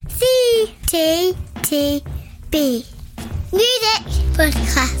TTB. Music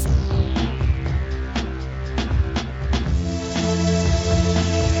Podcast.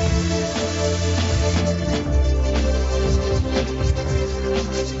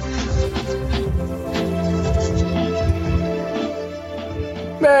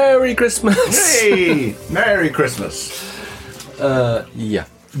 Merry Christmas! Hey! Merry Christmas! Yeah.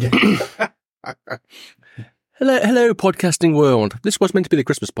 Hello, podcasting world. This was meant to be the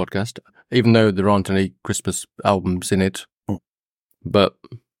Christmas podcast, even though there aren't any Christmas albums in it. But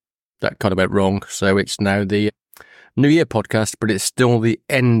that kind of went wrong, so it's now the New Year podcast, but it's still the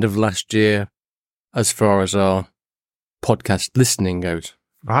end of last year as far as our podcast listening goes.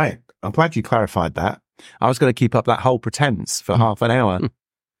 Right. I'm glad you clarified that. I was going to keep up that whole pretense for half an hour.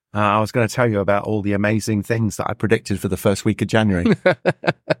 I was going to tell you about all the amazing things that I predicted for the first week of January.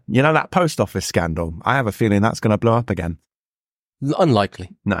 You know, that post office scandal? I have a feeling that's going to blow up again. Unlikely.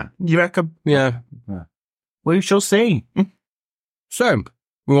 No. You reckon? Yeah. We shall see. So,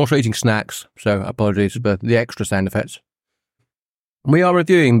 we're also eating snacks, so apologies for the extra sound effects. We are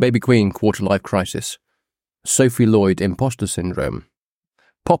reviewing Baby Queen Quarter Life Crisis, Sophie Lloyd Imposter Syndrome,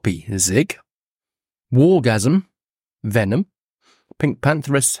 Poppy Zig, Wargasm, Venom, Pink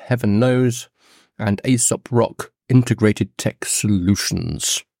Pantheress Heaven Knows, and Aesop Rock Integrated Tech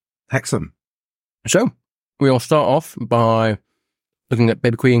Solutions. Excellent. So, we'll start off by looking at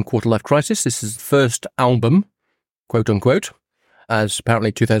Baby Queen Quarter Life Crisis. This is the first album, quote unquote, as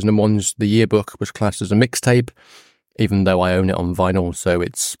apparently 2001's The Yearbook was classed as a mixtape, even though I own it on vinyl, so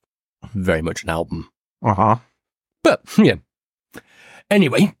it's very much an album. Uh-huh. But, yeah.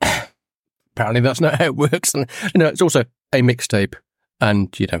 Anyway, apparently that's not how it works. And, it's also a mixtape,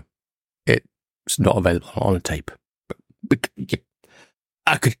 and, it's not available on a tape. But yeah.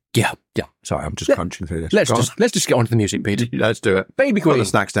 Sorry, I'm just crunching through this. Let's just get on to the music, Pete. Let's do it. Baby Queen. Put the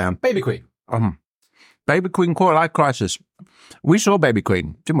snacks down. Baby Queen. Baby Queen Quarter Life Crisis. We saw Baby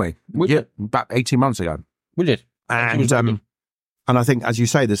Queen, didn't we? Yeah, about 18 months ago. We did. And I think, as you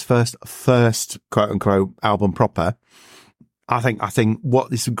say, this first quote unquote album proper. I think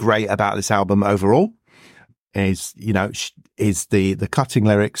what is great about this album overall is the cutting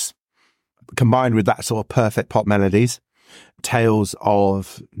lyrics combined with that sort of perfect pop melodies, tales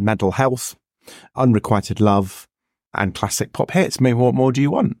of mental health, unrequited love, and classic pop hits. I mean, what more do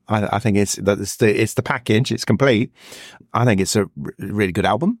you want? I think it's the package. It's complete. I think it's a really good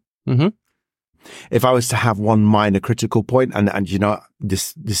album. Mm-hmm. If I was to have one minor critical point, and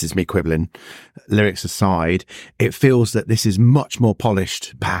this is me quibbling, lyrics aside, it feels that this is much more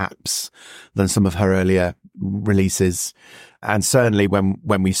polished, perhaps, than some of her earlier releases. And certainly when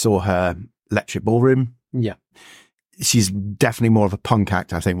we saw her Electric Ballroom, yeah, she's definitely more of a punk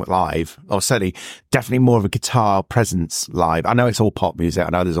act, I think, live, or certainly definitely more of a guitar presence live. I know it's all pop music. I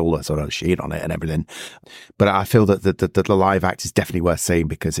know there's all that sort of shit on it and everything, but I feel that the live act is definitely worth seeing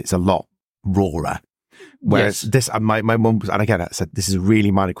because it's a lot rawer. Whereas this, my mum, and again, I said, this is a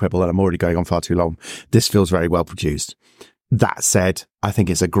really minor quibble and I'm already going on far too long. This feels very well produced. That said, I think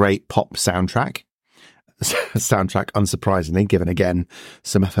it's a great pop soundtrack, unsurprisingly, given again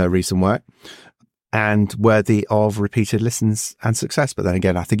some of her recent work, and worthy of repeated listens and success. But then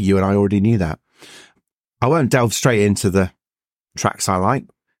again, I think you and I already knew that. I won't delve straight into the tracks I like.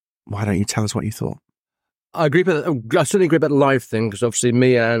 Why don't you tell us what you thought? I certainly agree about the live thing, because obviously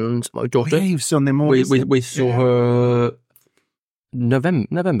me and my daughter, you've seen them all. We saw her November.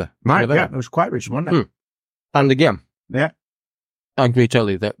 Right, November. yeah, it was quite rich, wasn't it? And again, yeah, I agree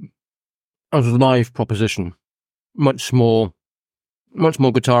totally that as a live proposition, much more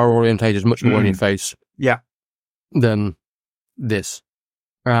guitar orientated, much more in your face, than this.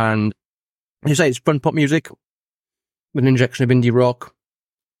 And you say it's fun pop music with an injection of indie rock.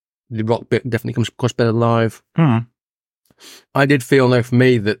 The rock bit definitely comes across better live. I did feel, though, for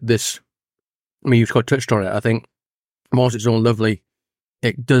me, that this, you've quite touched on it, I think, whilst it's all lovely,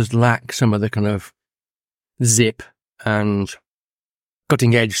 it does lack some of the kind of zip and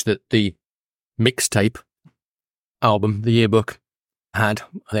cutting edge that the mixtape album, the Yearbook, had.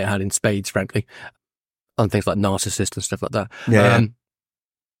 I think it had in spades, frankly, on things like Narcissist and stuff like that. Yeah.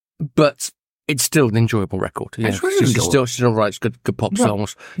 But it's still an enjoyable record. Yeah. It's really enjoyable. She still writes good pop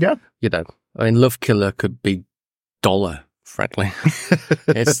songs. Yeah. Love Killer could be dollar, frankly.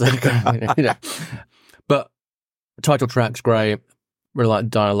 It's But the title track's great. Really like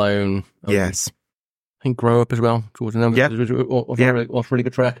Die Alone. Yes. I think Grow Up as well. Towards the number. Yeah. Really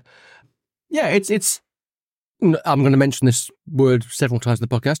good track. Yeah, it's. I'm going to mention this word several times in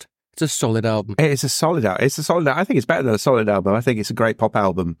the podcast. It's a solid album. It's a solid album. I think it's better than a solid album. I think it's a great pop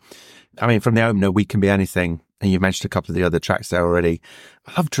album. I mean, from the opener, We Can Be Anything, And you mentioned a couple of the other tracks there already.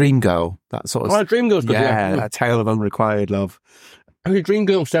 I love Dream Girl. That sort of... Oh, Dream Girl's good, yeah. That Tale of Unrequited Love. I mean, Dream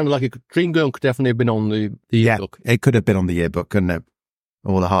Girl sounded like Dream Girl could definitely have been on the yearbook. It could have been on the yearbook, couldn't it?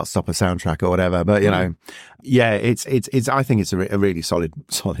 Or the Heartstopper soundtrack or whatever. But, you know, yeah, it's. I think it's a really solid.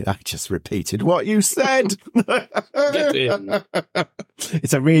 I just repeated what you said.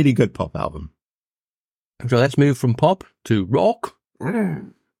 It's a really good pop album. So let's move from pop to rock.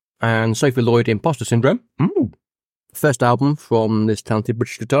 And Sophie Lloyd, Imposter Syndrome. First album from this talented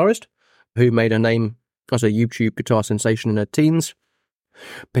British guitarist who made her name as a YouTube guitar sensation in her teens,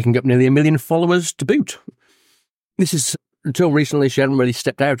 picking up nearly 1 million followers to boot. This is, until recently, she hadn't really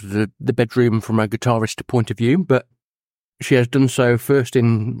stepped out of the bedroom from a guitarist point of view, but she has done so first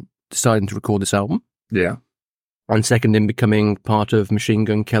in deciding to record this album. Yeah. And second in becoming part of Machine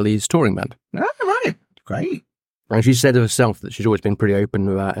Gun Kelly's touring band. Ah, right. Great. And she said of herself that she's always been pretty open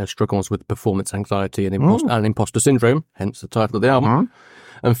about her struggles with performance anxiety and imposter syndrome, hence the title of the album,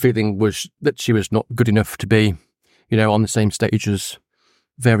 and feeling was that she was not good enough to be, you know, on the same stage as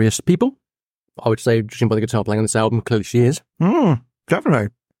various people. I would say, judging by the guitar playing on this album, clearly she is. Definitely.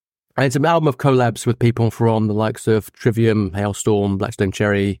 And it's an album of collabs with people from the likes of Trivium, Hailstorm, Blackstone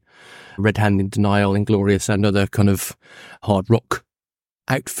Cherry, Red Hand in Denial, Inglorious, and other kind of hard rock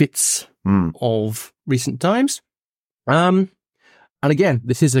outfits of recent times. And again,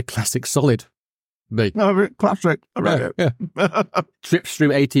 this is a classic solid. Classic. Yeah. Trips through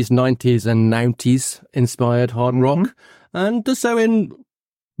 80s, 90s and 90s inspired hard rock, and does so in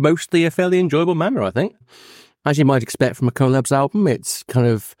mostly a fairly enjoyable manner, I think. As you might expect from a collabs album, it's kind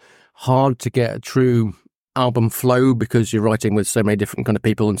of hard to get a true album flow because you're writing with so many different kind of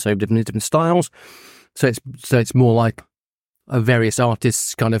people and so different styles. So it's more like a various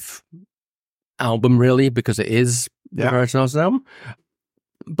artists kind of album, really, because it is a various artists album.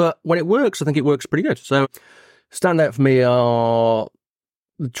 But when it works, I think it works pretty good. So stand out for me are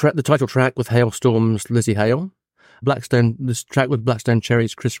the title track with Hailstorm's Lizzie Hale, this track with Blackstone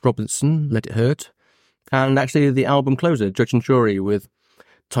Cherry's Chris Robinson, Let It Hurt, and actually the album closer, Judge and Jury, with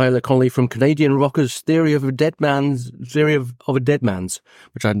Tyler Connolly from Canadian rockers' Theory of a Dead Man's,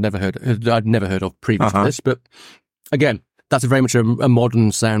 which I'd never heard of previous to this. But again, that's very much a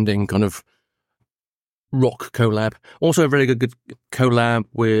modern sounding kind of rock collab. Also a very good collab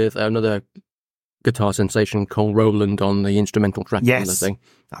with another guitar sensation, Cole Rowland, on the instrumental track. Yes, thing,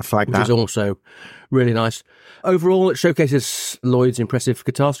 I like that. Which is also really nice. Overall, it showcases Lloyd's impressive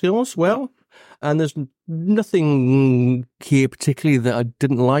guitar skills well, and there's nothing here particularly that I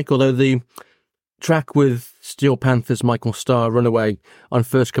didn't like, although the track with Steel Panther's Michael Starr, Runaway, on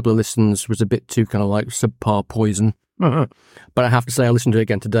first couple of listens was a bit too kind of like subpar Poison. But I have to say, I listened to it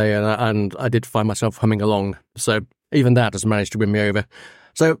again today, and I did find myself humming along. So even that has managed to win me over.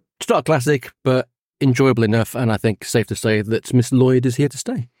 So it's not a classic, but enjoyable enough, and I think safe to say that Miss Lloyd is here to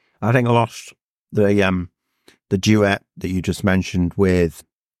stay. I think I lost the duet that you just mentioned with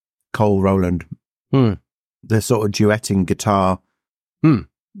Cole Rowland. The sort of duetting guitar. You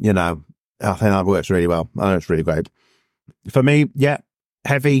know, I think that works really well. I know it's really great. For me,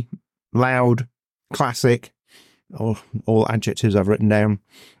 heavy, loud, classic. All adjectives I've written down,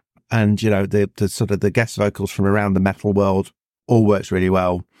 and you know the sort of the guest vocals from around the metal world all works really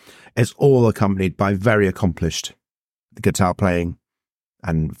well. It's all accompanied by very accomplished guitar playing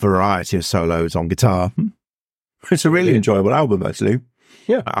and variety of solos on guitar. It's a really enjoyable album, actually.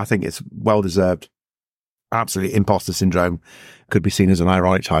 Yeah, I think it's well deserved. Absolutely, Imposter Syndrome could be seen as an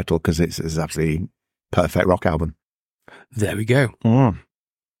ironic title because it's absolutely perfect rock album. There we go.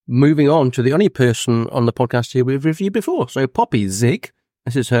 Moving on to the only person on the podcast here we've reviewed before. So Poppy Zig.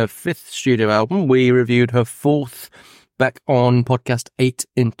 This is her 5th studio album. We reviewed her 4th back on podcast 8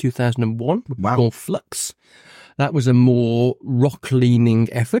 in 2001. Wow. Called Flux. That was a more rock-leaning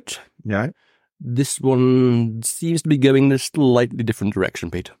effort. Yeah. This one seems to be going in a slightly different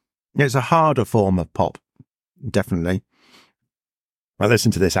direction, Peter. It's a harder form of pop, definitely. I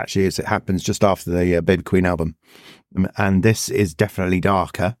listened to this actually as it happens just after the Baby Queen album. And this is definitely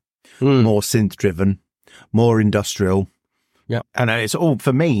darker, more synth-driven, more industrial. Yeah. And it's all,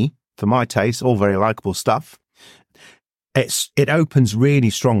 for me, for my taste, all very likeable stuff. It opens really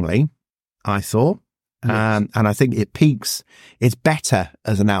strongly, I thought. Yes. And I think it peaks. It's better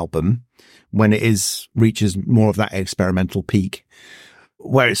as an album when it reaches more of that experimental peak.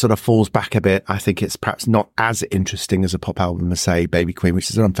 Where it sort of falls back a bit, I think it's perhaps not as interesting as a pop album as, say, Baby Queen,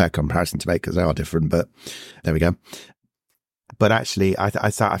 which is an unfair comparison to make because they are different, but there we go. But actually, I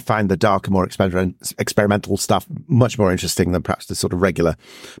find the darker, more experimental stuff much more interesting than perhaps the sort of regular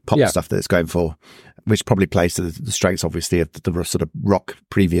pop stuff that it's going for, which probably plays to the strengths, obviously, of the sort of rock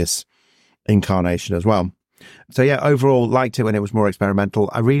previous incarnation as well. So yeah, overall, liked it when it was more experimental.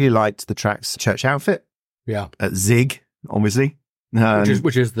 I really liked the track's church outfit. Yeah. Zig, obviously.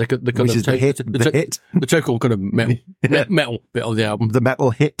 Which is the hit. The total kind of metal bit of the album. The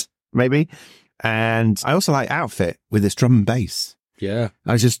metal hit, maybe. And I also like outfit with this drum and bass. Yeah.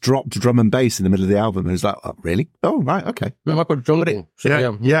 I just dropped drum and bass in the middle of the album. It was like, oh, really? Oh, right, okay. Yeah, I've got jungle.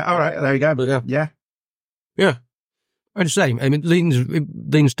 Yeah, all right, there you go. But yeah. I'd say, I mean, it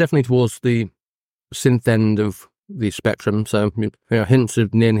leans definitely towards the synth end of the spectrum. So, hints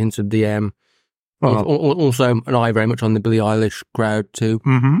of Nin, hints of DM. Also, an eye very much on the Billie Eilish crowd too.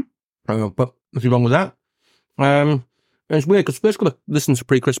 Mm-hmm. But nothing wrong with that. It's weird because first got to listen to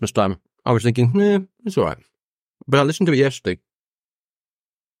pre-Christmas time. I was thinking, it's all right. But I listened to it yesterday.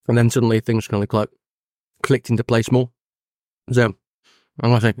 And then suddenly things kind of like clicked into place more. So,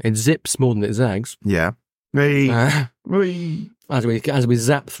 I'm going to say, it zips more than it zags. Yeah. As we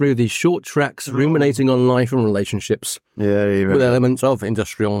zap through these short tracks, ruminating on life and relationships. Yeah. With elements of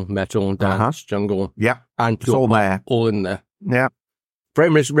industrial, metal, dance, jungle. Yeah. And it's all there. All in there. Yeah. Very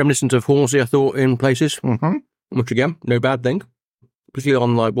reminiscent of Halsey, I thought, in places. Mm-hmm. Which again, no bad thing. Particularly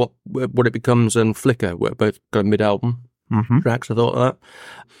on like what it becomes and Flicker, where both kind of mid-album tracks, I thought of that.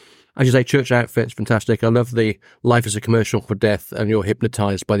 As you say, church outfit's fantastic. I love the life as a commercial for death and you're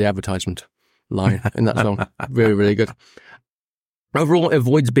hypnotised by the advertisement line in that song. Really, really good. Overall, it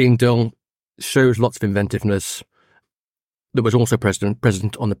avoids being dull, shows lots of inventiveness that was also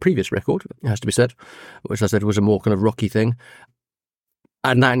present on the previous record, it has to be said, which I said was a more kind of rocky thing.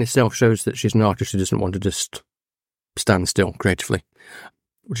 And that in itself shows that she's an artist who doesn't want to just stand still creatively,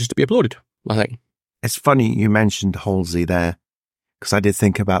 which is to be applauded, I think. It's funny you mentioned Halsey there, because I did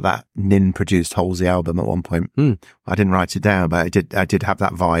think about that Nin-produced Halsey album at one point. I didn't write it down, but I did have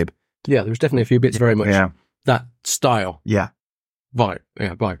that vibe. Yeah, there was definitely a few bits very much that style. Yeah. Vibe.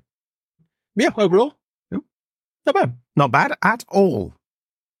 Yeah, vibe. Yeah, overall, not bad. Not bad at all.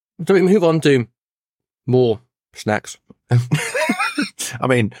 So we move on to more snacks. I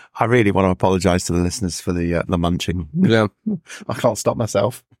mean, I really want to apologise to the listeners for the munching. Yeah. I can't stop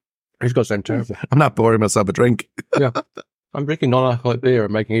myself. It's got so terrible. I'm not pouring myself a drink. Yeah. I'm drinking non-alcoholic beer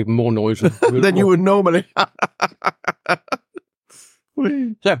and making even more noise than you would normally.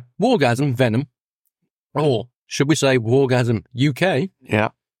 So, Wargasm Venom, or should we say Wargasm UK? Yeah.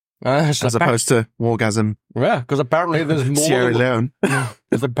 As opposed to Wargasm. Yeah, because apparently there's more. Sierra Leone.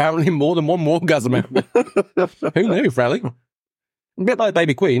 There's apparently more than one Wargasm out. Who knew, Frally? A bit like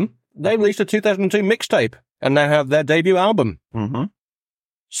Baby Queen, they released a 2002 mixtape and now have their debut album. Mm-hmm.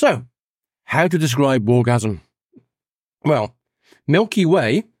 So, how to describe Wargasm? Well, Milky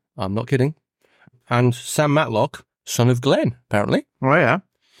Way, I'm not kidding, and Sam Matlock, son of Glenn, apparently. Oh, yeah.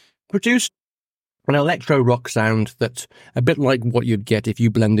 Produced an electro rock sound that's a bit like what you'd get if you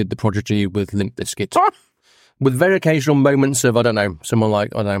blended The Prodigy with Limp Bizkit. With very occasional moments of, I don't know, someone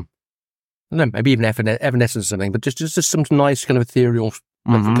like, I don't know, maybe even Evanescence or something, but just some nice kind of ethereal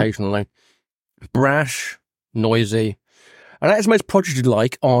occasionally. Brash, noisy, and that's most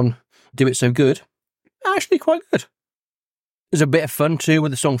Prodigy-like on Do It So Good. Actually quite good. There's a bit of fun too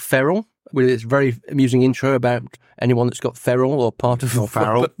with the song Feral, with its very amusing intro about anyone that's got feral or part of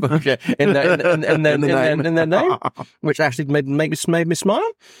feral in their name, which actually made me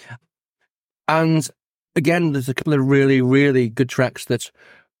smile. And again, there's a couple of really, really good tracks that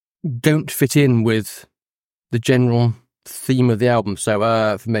don't fit in with the general theme of the album.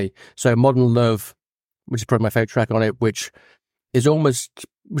 So for me, Modern Love, which is probably my favourite track on it, which is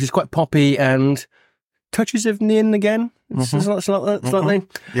quite poppy and touches of Nin again, slightly.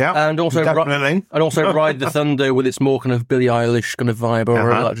 Yeah, and also definitely. And also Ride the Thunder with its more kind of Billie Eilish kind of vibe or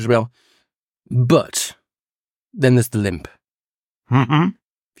that as well. But then there's the limp.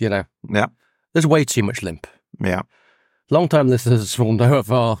 Yeah. There's way too much limp. Yeah. Long-time listeners will know of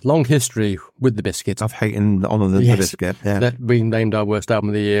our long history with the Biscuit. I've hated on the Biscuit. Yeah. That being named our Worst Album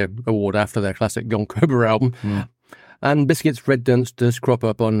of the Year award after their classic Gon Cobra album. Yeah. And Biscuit's red dunce does crop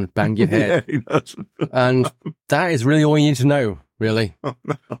up on Bang Your Head. Yeah, he does. And that is really all you need to know, really.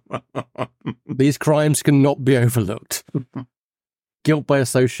 These crimes cannot be overlooked. Guilt by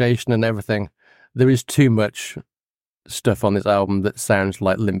association and everything. There is too much stuff on this album that sounds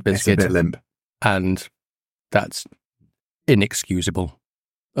like Limp Bizkit. It's a bit limp. And that's inexcusable.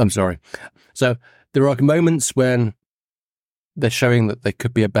 I'm sorry. So there are moments when they're showing that they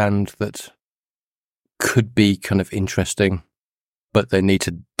could be a band that could be kind of interesting, but they need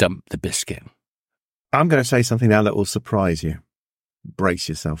to dump the Biscuit. I'm going to say something now that will surprise you. Brace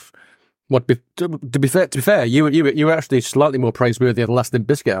yourself. What? To be fair, you were actually slightly more praiseworthy of the last Limp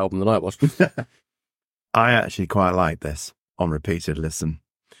Bizkit album than I was. I actually quite like this on repeated listen.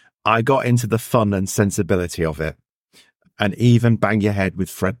 I got into the fun and sensibility of it. And even Bang Your Head with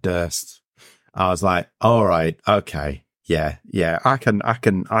Fred Durst, I was like, all right, okay, yeah, I can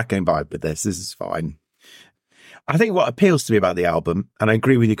vibe with this. This is fine. I think what appeals to me about the album, and I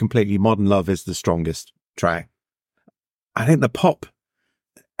agree with you completely, Modern Love is the strongest track. I think the pop,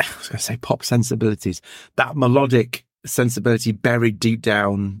 I was going to say pop sensibilities, that melodic sensibility buried deep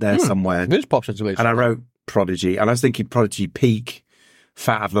down there somewhere. There's pop sensibility. And I wrote Prodigy, and I was thinking Prodigy peak,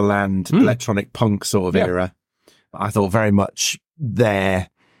 Fat of the Land, electronic punk sort of era. I thought very much there,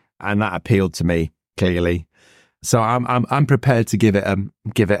 and that appealed to me clearly. So I'm prepared to give it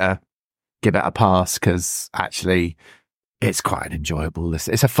a pass, because actually it's quite an enjoyable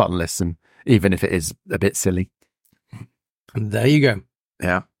listen. It's a fun listen, even if it is a bit silly. And there you go.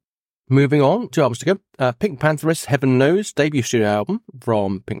 Yeah. Moving on, 2 albums to go. Pink Pantheress, Heaven Knows, debut studio album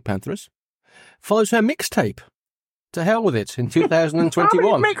from Pink Pantheress, follows her mixtape, To Hell With It, in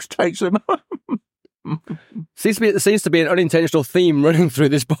 2021. How many mixtapes? Seems to be an unintentional theme running through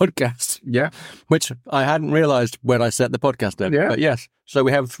this podcast. Yeah. Which I hadn't realised when I set the podcast up. Yeah. But yes. So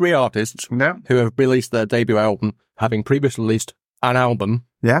we have 3 artists who have released their debut album, having previously released an album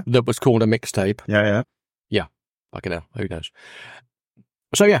that was called a mixtape. Yeah. Fucking hell. Who knows?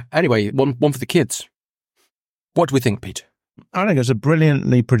 So yeah, anyway, one for the kids. What do we think, Pete? I think it's a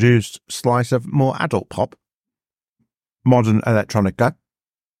brilliantly produced slice of more adult pop, modern electronica,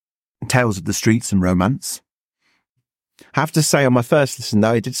 tales of the streets and romance. I have to say, on my first listen,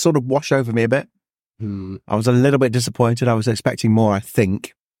 though, it did sort of wash over me a bit. I was a little bit disappointed. I was expecting more, I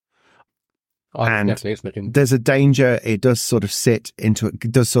think. There's a danger. It does sort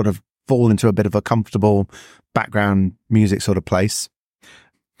of fall into a bit of a comfortable background music sort of place.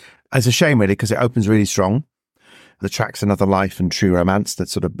 It's a shame, really, because it opens really strong. The tracks Another Life and True Romance, that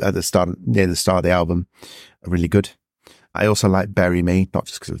sort of near the start of the album, are really good. I also like Bury Me, not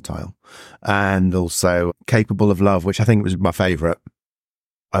just because of the title, and also Capable of Love, which I think was my favourite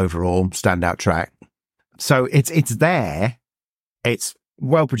overall standout track. So it's there. It's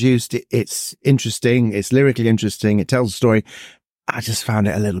well produced. It's interesting. It's lyrically interesting. It tells a story. I just found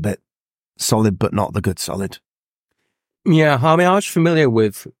it a little bit solid, but not the good solid. Yeah, I mean, I was familiar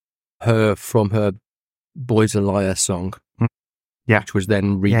with her from her Boys a Liar song, which was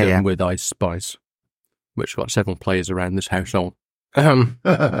then redone with Ice Spice, which got several players around this household.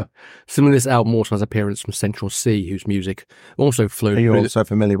 Similarly, this album also has appearance from Central C, whose music also flows. Are you also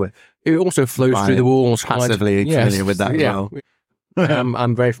familiar with? It also flows through the walls. Passively familiar with that as well.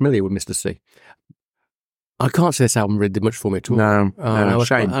 I'm very familiar with Mr. C. I can't say this album really did much for me at all. No, I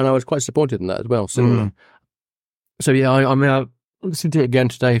was quite disappointed in that as well. So yeah, I listened to it again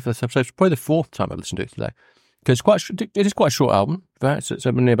today for this episode. It's probably the 4th time I listened to it today, because it is quite a short album. In fact, it's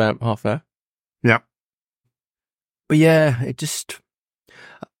only about half hour. Yeah. But yeah,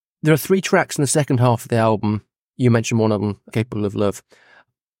 there are 3 tracks in the second half of the album. You mentioned one of them, Capable of Love,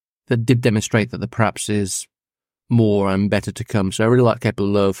 that did demonstrate that there perhaps is more and better to come. So I really like Capable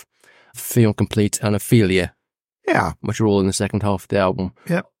of Love, Feel Complete, and Ophelia. Yeah. Which are all in the second half of the album.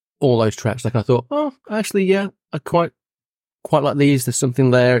 Yeah. All those tracks, I thought, oh, actually, yeah, I quite like these. There's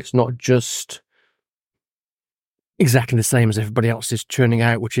something there. It's not just exactly the same as everybody else is churning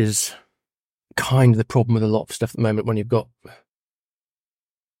out, which is kind of the problem with a lot of stuff at the moment when you've got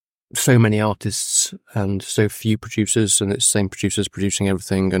so many artists and so few producers, and it's the same producers producing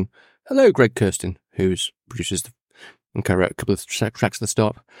everything. And hello, Greg Kirsten, who's produces and co-wrote a couple of tracks at the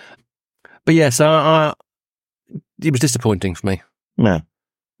start. But yes, it was disappointing for me. Yeah.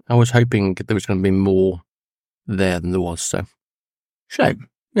 I was hoping there was going to be more there than there was, so shame.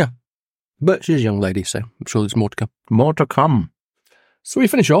 Yeah. But she's a young lady, so I'm sure there's more to come. More to come. So we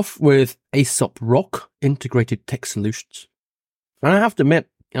finish off with Aesop Rock, Integrated Tech Solutions. And I have to admit,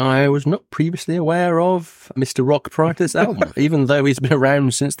 I was not previously aware of Mr. Rock prior to this album, even though he's been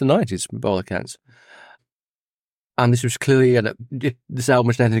around since the 90s, by all accounts. And this was clearly, this album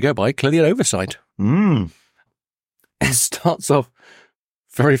was nothing to go by, clearly an oversight. It starts off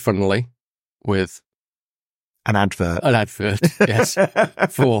very funnily with an advert. Yes,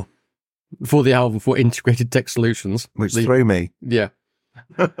 for the album for Integrated Tech Solutions, which threw me. Yeah,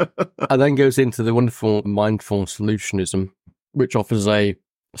 and then goes into the wonderful Mindful Solutionism, which offers a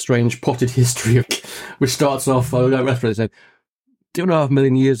strange potted history, which starts off. 2.5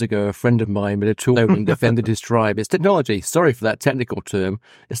 million years ago, a friend of mine made a tool and defended his tribe. It's technology. Sorry for that technical term.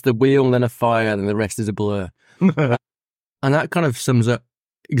 It's the wheel, then a fire, and the rest is a blur. And that kind of sums up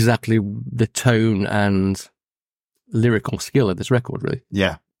exactly the tone and lyrical skill of this record, really.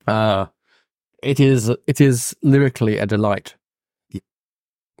 Yeah. It is lyrically a delight. Yeah.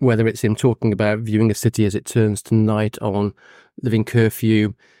 Whether it's him talking about viewing a city as it turns to night on living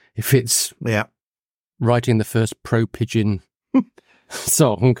curfew, if it's writing the first pro-pigeon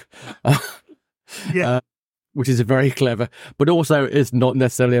song, which is very clever, but also it's not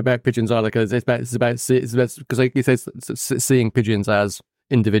necessarily about pigeons either, because it's about because he says seeing pigeons as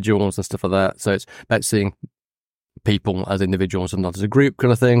individuals and stuff like that. So it's about seeing people as individuals and not as a group,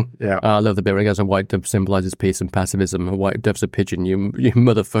 kind of thing. I love the bit where he goes, "A white dove symbolizes peace and pacifism. A white dove's a pigeon. You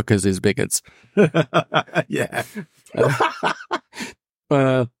motherfuckers is bigots."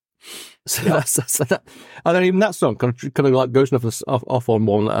 So that's that. And then even that song kind of like goes off on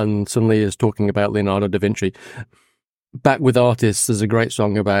one, and suddenly is talking about Leonardo da Vinci. Back with Artists, there's a great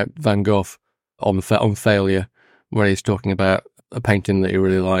song about Van Gogh on failure, where he's talking about a painting that he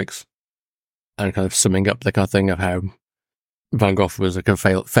really likes, and kind of summing up the kind of thing of how Van Gogh was a kind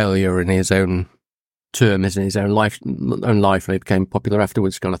of failure in his own terms, in his own life, and he became popular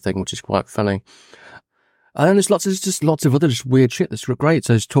afterwards, kind of thing, which is quite funny. And then there's lots of other just weird shit that's great.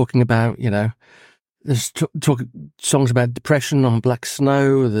 So he's talking about, there's songs about depression on Black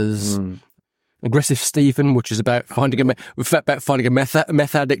Snow. There's Aggressive Stephen, which is about finding a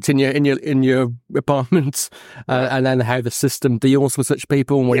meth addict in your apartment, and then how the system deals with such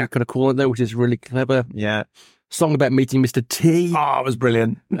people and what you kind of call it there, which is really clever. Yeah. Song about meeting Mr. T. Oh, it was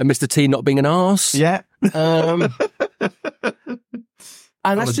brilliant. And Mr. T not being an arse. Yeah.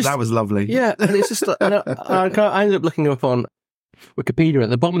 And that was lovely. Yeah, and it's just, I ended up looking up on Wikipedia.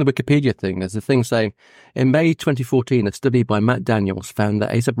 At the bottom of the Wikipedia thing, there's a thing saying, in May 2014, a study by Matt Daniels found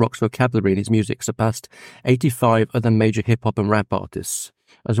that Aesop Rock's vocabulary in his music surpassed 85 other major hip-hop and rap artists,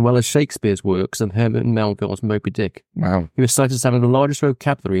 as well as Shakespeare's works and Herman Melville's Moby Dick. Wow. He was cited as having the largest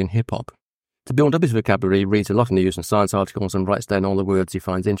vocabulary in hip-hop. To build up his vocabulary, he reads a lot in the news and science articles and writes down all the words he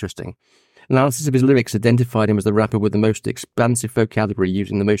finds interesting. Analysis of his lyrics identified him as the rapper with the most expansive vocabulary,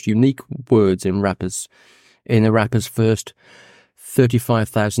 using the most unique words in a rapper's first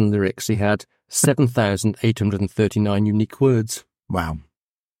 35,000 lyrics. He had 7,839 unique words. Wow.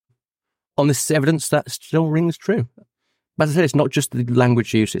 On this evidence, that still rings true. But as I said, it's not just the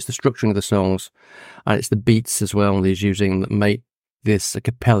language use, it's the structuring of the songs, and it's the beats as well he's using that make this a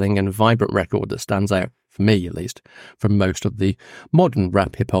compelling and vibrant record that stands out, for me at least, from most of the modern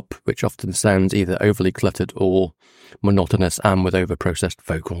rap hip-hop, which often sounds either overly cluttered or monotonous and with over-processed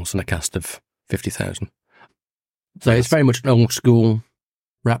vocals and a cast of 50,000. So It's very much an old-school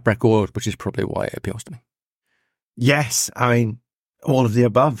rap record, which is probably why it appeals to me. Yes, I mean, all of the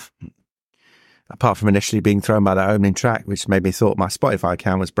above. Apart from initially being thrown by that opening track, which made me thought my Spotify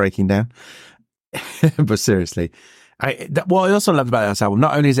account was breaking down. But seriously, what I also loved about this album,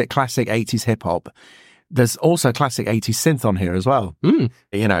 not only is it classic 80s hip-hop, there's also classic 80s synth on here as well. In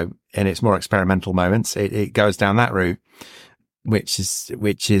its more experimental moments, it goes down that route, which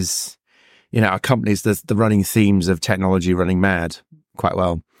is accompanies the running themes of technology running mad quite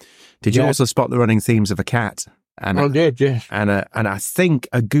well. Did you also spot the running themes of a cat? And I did, yeah. And I think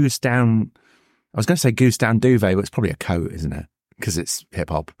a goose down. I was going to say goose down duvet, but it's probably a coat, isn't it? Because it's hip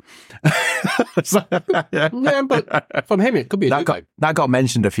hop. Yeah, but from him, it could be a duvet. That got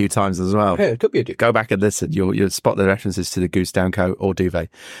mentioned a few times as well. Yeah, it could be a duvet. Go back and listen. You'll spot the references to the goose down coat or duvet.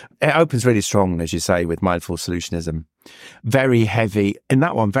 It opens really strong, as you say, with mindful solutionism. Very heavy. In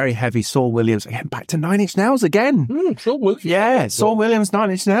that one, very heavy Saul Williams. Again, back to Nine Inch Nails again. Saul Williams. Yeah, Saul Williams,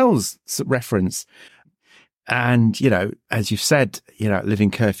 Nine Inch Nails reference. And, as you've said,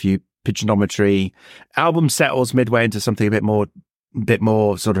 Living Curfew, Pigeonometry. Album settles midway into something a bit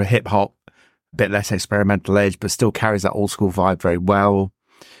more sort of hip hop, a bit less experimental edge, but still carries that old school vibe very well.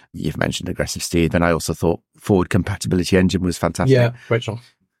 You've mentioned Aggressive Steve, and I also thought Forward Compatibility Engine was fantastic. Yeah, great song.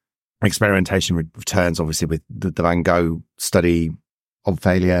 Experimentation returns, obviously, with the Van Gogh study of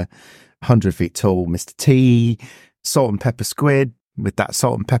failure. 100 Feet Tall, Mr. T, Salt and Pepper Squid with that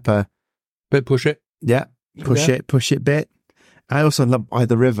salt and pepper. Bit push it. Yeah, push it bit. I also love By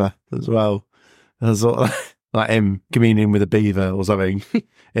the River as well. As like him communing with a beaver or something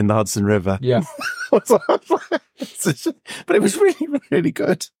in the Hudson River. Yeah. But it was really, really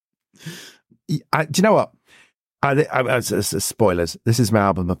good. Do you know what? Spoilers. This is my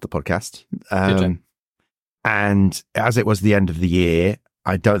album of the podcast. And as it was the end of the year,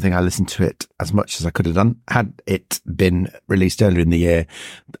 I don't think I listened to it as much as I could have done. Had it been released earlier in the year,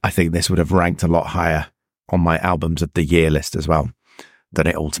 I think this would have ranked a lot higher on my albums of the year list as well than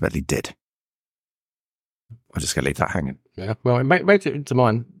it ultimately did. I'm just going to leave that hanging. Yeah, well, it made it into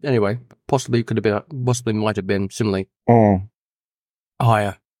mine anyway. Possibly might have been similarly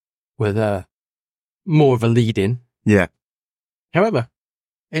higher with more of a lead in. Yeah. However,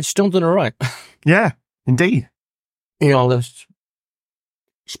 it's still done all right. Yeah, indeed. In our list.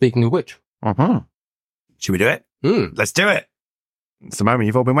 Speaking of which. Should we do it? Let's do it. It's the moment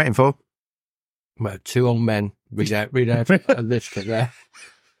you've all been waiting for. Well, two old men read out a list of their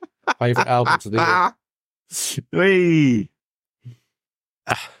favourite albums of the year. Whee!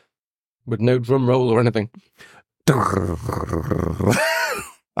 With no drum roll or anything. I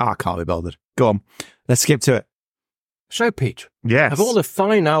can't be bothered. Go on. Let's skip to it. So, Pete. Yes. Of all the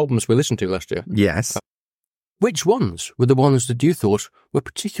fine albums we listened to last year. Yes. Which ones were the ones that you thought were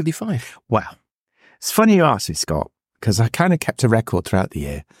particularly fine? Well, it's funny you ask me, Scott, because I kind of kept a record throughout the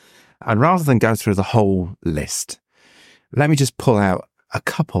year. And rather than go through the whole list, let me just pull out a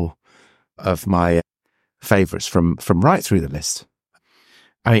couple of my favourites from right through the list.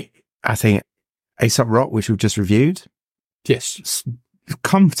 I think Aesop Rock, which we've just reviewed. Yes.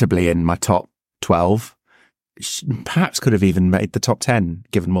 Comfortably in my top 12. Perhaps could have even made the top 10,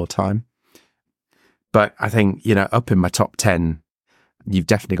 given more time. But I think, up in my top 10, you've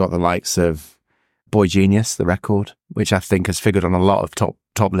definitely got the likes of Boy Genius, the record, which I think has figured on a lot of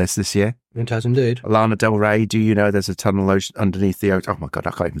top lists this year. It has indeed. Lana Del Rey, Do You Know There's a Tunnel underneath the ocean? Oh my God,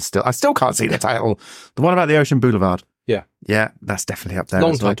 I still can't see the title. The one about the Ocean Boulevard. Yeah. Yeah, that's definitely up there.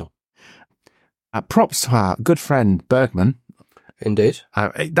 Long title. Props to our good friend Bergman. Indeed.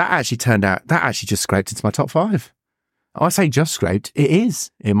 That actually just scraped into my top 5. I say just scraped. It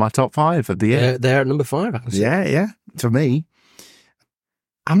is in my top 5 of the year. They're at number 5, I can see. Yeah. For me.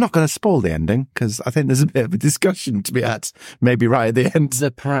 I'm not going to spoil the ending because I think there's a bit of a discussion to be had, maybe right at the end. There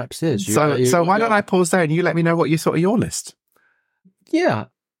perhaps is. So why don't I pause there and you let me know what you thought of your list? Yeah.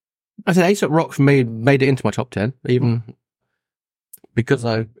 I said Aesop Rock made it into my top 10, even because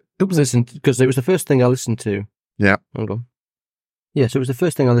it was the first thing I listened to. Yeah. Hold on. Yes, it was the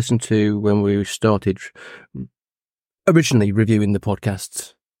first thing I listened to when we started originally reviewing the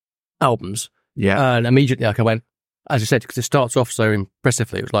podcast's albums. Yeah. And immediately, I went, as I said, because it starts off so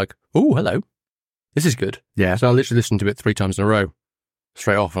impressively, it was like, oh, hello, this is good. Yeah. So I literally listened to it 3 times in a row.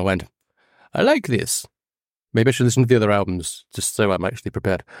 Straight off, I went, I like this. Maybe I should listen to the other albums, just so I'm actually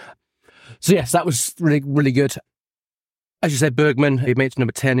prepared. So yes, that was really, really good. As you said, Bergman, he made it to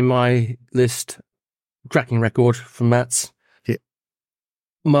number 10 in my list. Cracking record from Matt's. Yeah.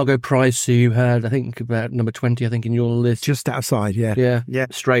 Margot Price, who you had, I think, about number 20, I think, in your list. Just outside, yeah. Yeah.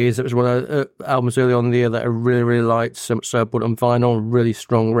 Strays, that was one of the albums early on in the year that I really, really liked. So much so I put it on vinyl. Really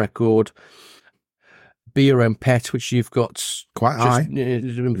strong record. Be Your Own Pet, which you've got quite high.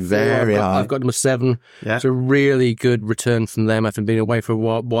 Very high. I've got number 7. Yeah. It's a really good return from them after being away for a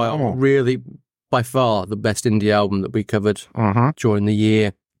while. Oh. Really, by far, the best indie album that we covered during the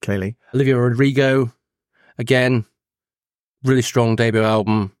year. Clearly. Olivia Rodrigo, again, really strong debut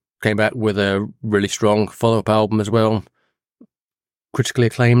album. Came back with a really strong follow-up album as well. Critically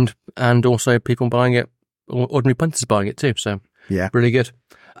acclaimed, and also people buying it, ordinary punters buying it too. So, yeah, really good.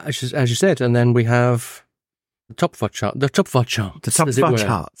 As you said, and then we have the top 5 charts. The top 5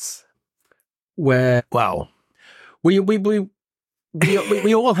 charts. Where we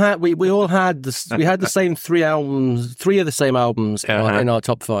all had the same 3 albums, 3 of the same albums in our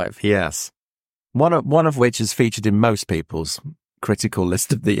top 5. Yes, one of which is featured in most people's critical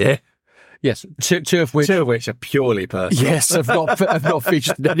list of the year. Yes, two of which are purely personal. Yes, have not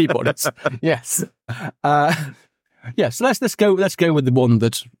featured in anybody's. Yes. Yes, let's go with the one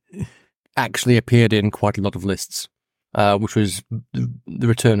that actually appeared in quite a lot of lists, which was the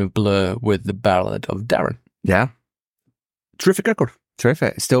return of Blur with the Ballad of Darren. Yeah, terrific record.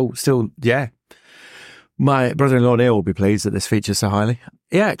 Terrific. Still, yeah. My brother-in-law Neil will be pleased that this features so highly.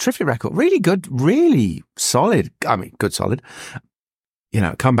 Yeah, terrific record. Really good, really solid. I mean, good, solid.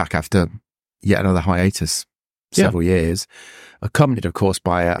 Come back after yet another hiatus, several years, accompanied, of course,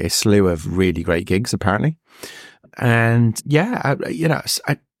 by a slew of really great gigs, apparently. And yeah,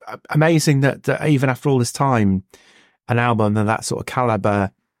 amazing that even after all this time, an album of that sort of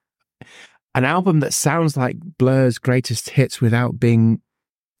caliber, an album that sounds like Blur's greatest hits without being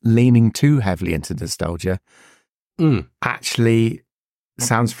leaning too heavily into nostalgia, actually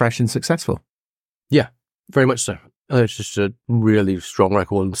sounds fresh and successful. Yeah, very much so. It's just a really strong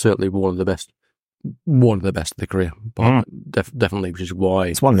record, and certainly one of the best of the career. But definitely, which is why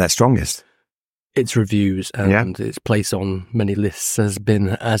it's one of their strongest. Its reviews and its place on many lists has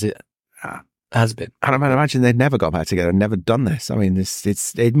been as it has been. And I might imagine they'd never got back together and never done this. I mean,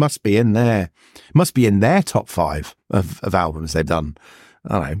 it must be in their top 5 of albums they've done.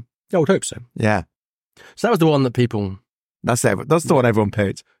 I don't know. I would hope so. Yeah. So that was the one that people. That's the one everyone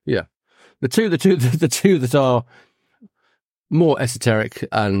picked. Yeah. The two that are more esoteric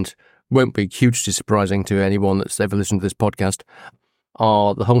and won't be hugely surprising to anyone that's ever listened to this podcast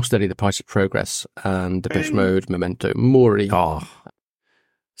are The Whole Steady, The Price of Progress, and Depeche Mode, Memento Mori. Oh.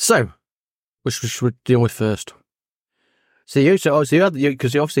 So, which should we deal with first? So you had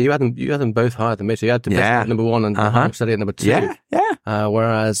because obviously you had them both higher than me. So you had the best at number 1 and steady at number 2. Yeah.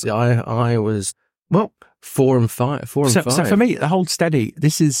 Whereas I was 4 and 5. So for me, the Hold Steady.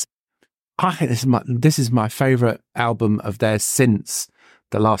 I think this is my favourite album of theirs since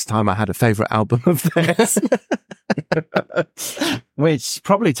the last time I had a favourite album of theirs, which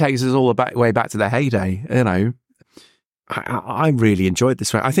probably takes us all way back to their heyday. You know, I really enjoyed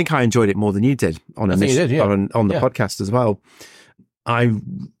this one. I think I enjoyed it more than you did on the podcast as well. I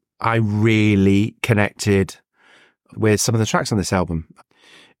really connected with some of the tracks on this album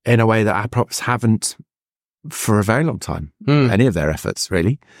in a way that I perhaps haven't for a very long time. Any of their efforts,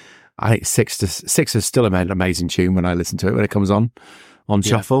 really. I think Six is still an amazing tune when I listen to it, when it comes on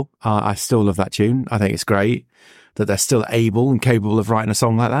shuffle. I still love that tune. I think it's great that they're still able and capable of writing a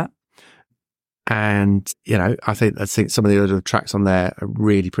song like that. And, you know, I think some of the other tracks on there are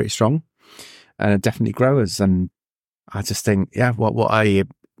really pretty strong and are definitely growers. And I just think, what are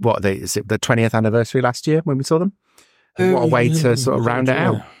they? Is it the 20th anniversary last year when we saw them? What a way to sort of round it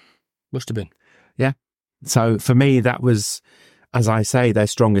out. Must have been. Yeah. So for me, that was, as I say, their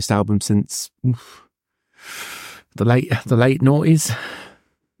strongest album since the late noughties,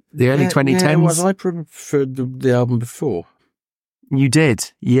 the early 2010s. Yeah, well, I preferred the album before. You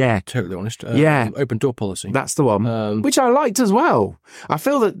did, yeah. Totally honest. Open Door Policy. That's the one, which I liked as well. I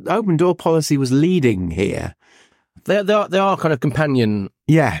feel that Open Door Policy was leading here. They are kind of companion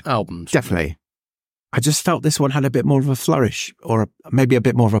albums. Definitely. I just felt this one had a bit more of a flourish, or maybe a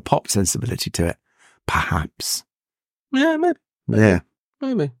bit more of a pop sensibility to it, perhaps. Yeah, maybe.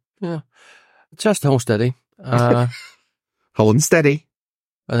 Maybe. Yeah. Just Hold Steady. Hold and Steady.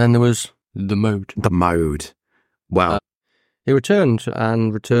 And then there was The Mode. The Mode. Wow. He returned with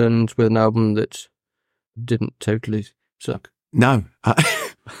an album that didn't totally suck. No. Like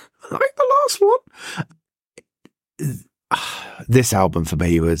the last one. This album for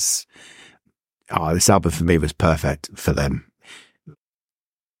me was perfect for them.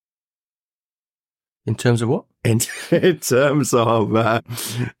 In terms of what? In terms of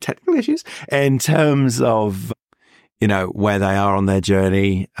technical issues. In terms of, you know, where they are on their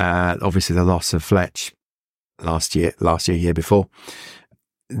journey. Obviously the loss of Fletch last year, year before.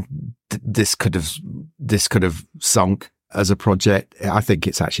 This could have sunk as a project. I think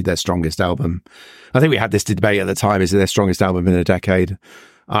it's actually their strongest album. I think we had this debate at the time. Is it their strongest album in a decade?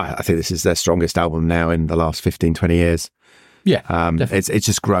 I think this is their strongest album now in the last 15, 20 years. Yeah, it's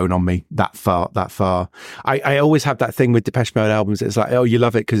just grown on me that far. I always have that thing with Depeche Mode albums. It's like, oh, you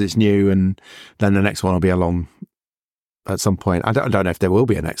love it because it's new, and then the next one will be along at some point. I don't know if there will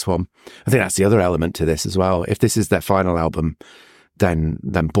be a next one. I think that's the other element to this as well. If this is their final album, then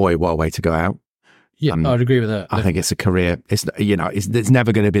boy, what a way to go out. Yeah, I'd agree with that. I think it's a career. It's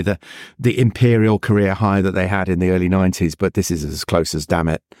never going to be the imperial career high that they had in the early 90s, but this is as close as damn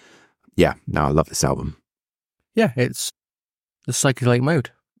it. Yeah, no, I love this album. Yeah, it's the psychedelic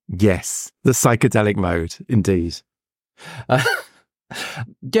mode. Yes, the psychedelic mode, indeed.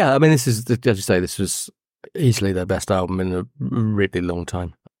 Yeah, I mean, this is, as you say, this was easily their best album in a really long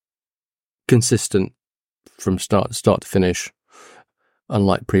time. Consistent from start to finish,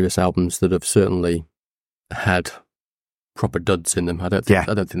 unlike previous albums that have certainly had proper duds in them. I don't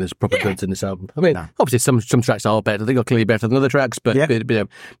think there's proper duds in this album. I mean, obviously some tracks are better. They are clearly better than other tracks, but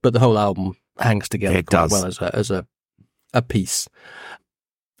the whole album hangs together quite well as a piece.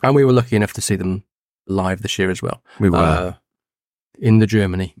 And we were lucky enough to see them live this year as well. We were in the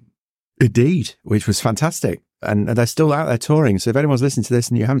Germany. Indeed, which was fantastic. And they're still out there touring. So if anyone's listening to this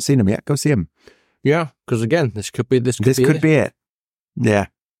and you haven't seen them yet, go see them. Yeah, because again, this could be it. Yeah.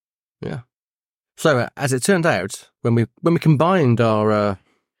 Yeah. So as it turned out, when we combined our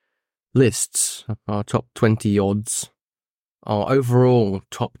lists, our top 20 odds, our overall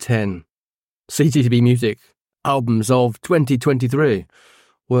top 10 CTTB music albums of 2023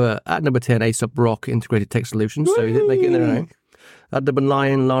 were at number 10, Aesop Rock, Integrated Tech Solutions. So you didn't make it in there now. At number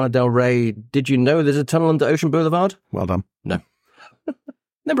 9, Lana Del Rey, Did You Know There's a Tunnel Under Ocean Boulevard? Well done. No.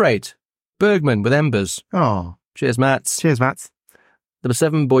 Number 8, Bergman with Embers. Oh. Cheers, Mats. Cheers, Mats. Number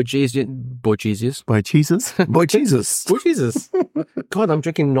 7, Boy Jesus. Boy Jesus. Boy Jesus. Boy Jesus. God, I'm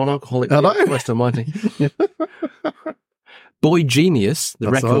drinking non-alcoholic. Christ almighty. Boy Genius,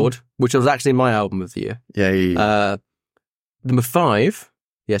 the record, which was actually my album of the year. Yeah. Number 5,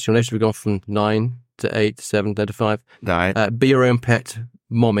 yes, you'll notice we've gone from 9 to 8 to 7 to 5. Right. Be Your Own Pet,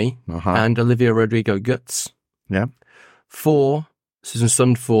 Mommy, and Olivia Rodrigo, Guts. Yeah. 4, Susan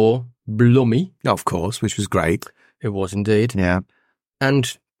Sund 4, Blummy. Of course, which was great. It was indeed. Yeah.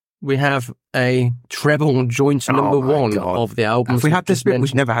 And we have a treble joint number one of the album. Have we had this?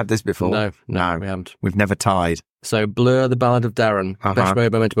 We've never had this before. No, we haven't. We've never tied. So Blur, The Ballad of Darren, Best Way,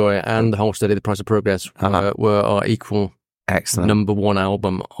 Moment Boy, and The Whole Steady, The Price of Progress were our equal number one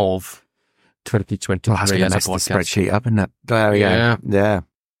album of 2023. That's going to mess the spreadsheet up, isn't it? There we go. Yeah.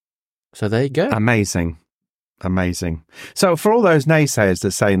 So there you go. Amazing. So for all those naysayers that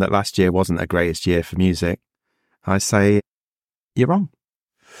are saying that last year wasn't the greatest year for music, I say you're wrong.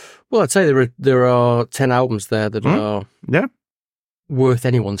 Well, I'd say there are 10 albums there that are worth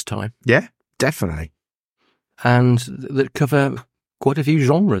anyone's time. Yeah, definitely. And that cover quite a few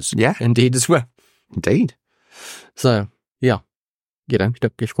genres. Yeah. Indeed as well. Indeed. So, yeah. You know,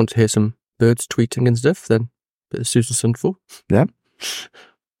 if you want to hear some birds tweeting and stuff, then a bit of Susan Sunful. Yeah.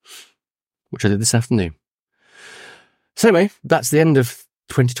 Which I did this afternoon. So anyway, that's the end of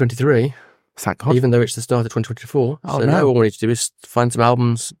 2023. Thank God. Even though it's the start of 2024. Oh, so now all we need to do is find some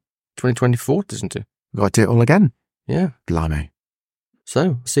albums 2024, isn't it? We've got to do it all again. Yeah. Blimey.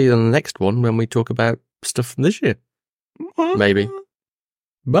 So, see you on the next one when we talk about stuff from this year. Maybe.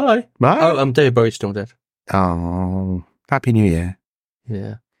 Bye. Oh, David Bowie's still dead. Oh, Happy New Year.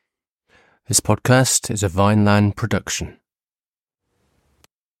 Yeah. This podcast is a Vineland production.